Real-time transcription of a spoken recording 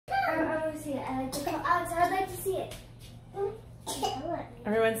I like the color. Alex, I would like to see it.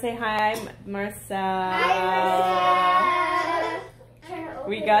 Everyone say hi, Marcelle. Hi, Marcelle.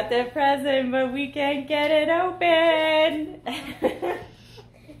 We got the present, but we can't get it open.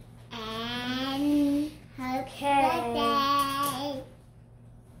 And okay. Hi.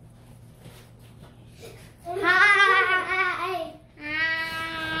 Hi. Hi.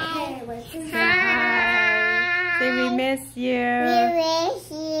 Say we miss you. We miss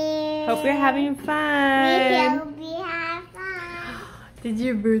you. Hope you're having fun. Hope we have fun. Did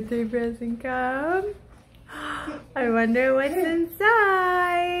your birthday present come? I wonder what's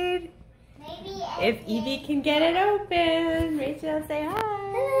inside. Maybe If Evie can get it open. Rachel, say hi.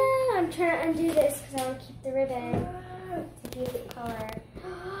 Hello. I'm trying to undo this because I want to keep the ribbon to keep it color.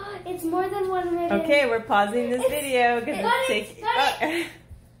 It's more than one ribbon. Okay, we're pausing this video because it's taking.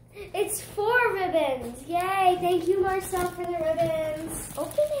 It's 4 ribbons. Yay! Thank you, Marcelle, for the ribbons.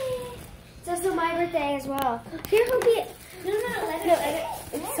 Open it. It's also my birthday as well. Here, Hoopie. No, let it.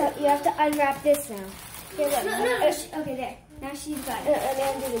 So you have to unwrap this now. Here, look. No. Okay, there. Now she's got it. Let me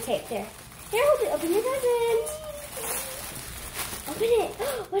undo the tape. There. Here, Hoopie. Open your present. Open it.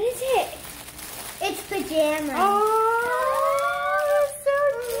 What is it? It's pajamas. Oh, so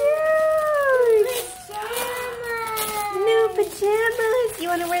cute. New pajamas. You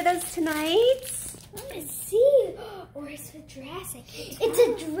want to wear those tonight? Let me see. Or it's a dress. It's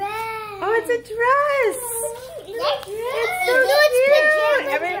a dress. Oh, it's a dress. It's so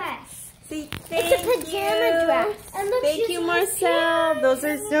pajama dress. See, It's a pajama dress. And look, thank you, Marcelle. Those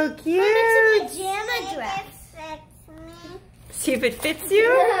are so cute. It's a pajama dress. See if it fits you.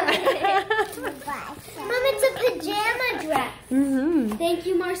 Mom, it's a pajama dress. Thank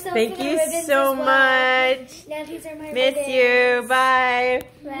you, Marcelle. Thank for the you ribbons so as well. much. Now these are my Miss ribbons. you. Bye.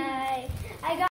 Bye.